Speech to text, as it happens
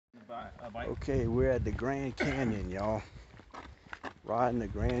Okay, we're at the Grand Canyon, y'all. Riding the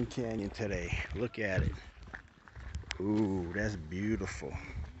Grand Canyon today. Look at it. Ooh, that's beautiful.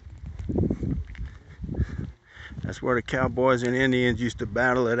 That's where the cowboys and Indians used to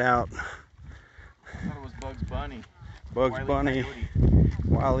battle it out. I thought it was Bugs Bunny. Bugs Wile E. Bunny, Coyote.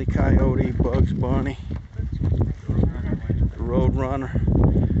 Wile E. Coyote, Bugs Bunny, the Road Runner.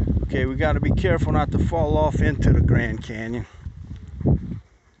 Okay, we got to be careful not to fall off into the Grand Canyon.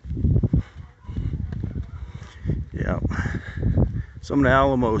 Yep. Some of the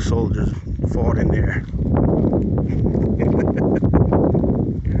Alamo soldiers fought in there.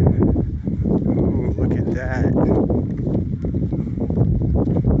 Ooh, look at that.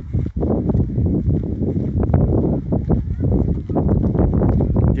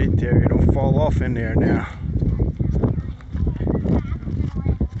 Get there, you don't fall off in there now.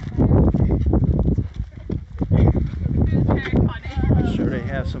 I'm sure they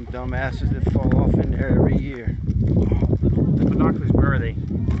have some dumbasses that fall off in there every year. The binoculars, where are they?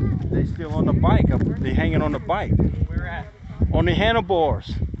 They still on the bike. They hanging on the bike. Where at? On the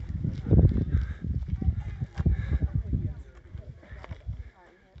handlebars.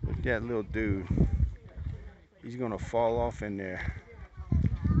 Look at that little dude. He's gonna fall off in there.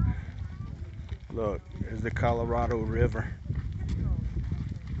 Look, there's the Colorado River.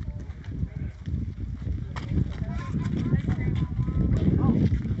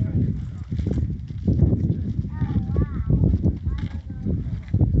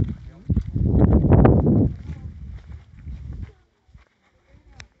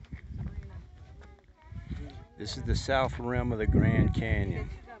 This is the south rim of the Grand Canyon.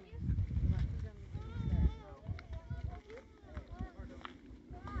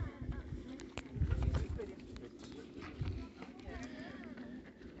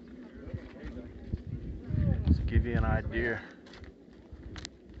 Just to give you an idea,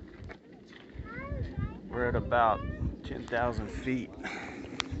 we're at about 10,000 feet.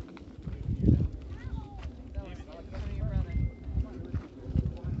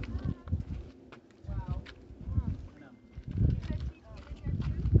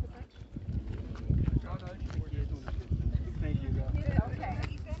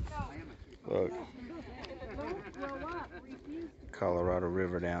 Look, Colorado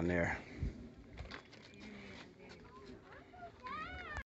River down there.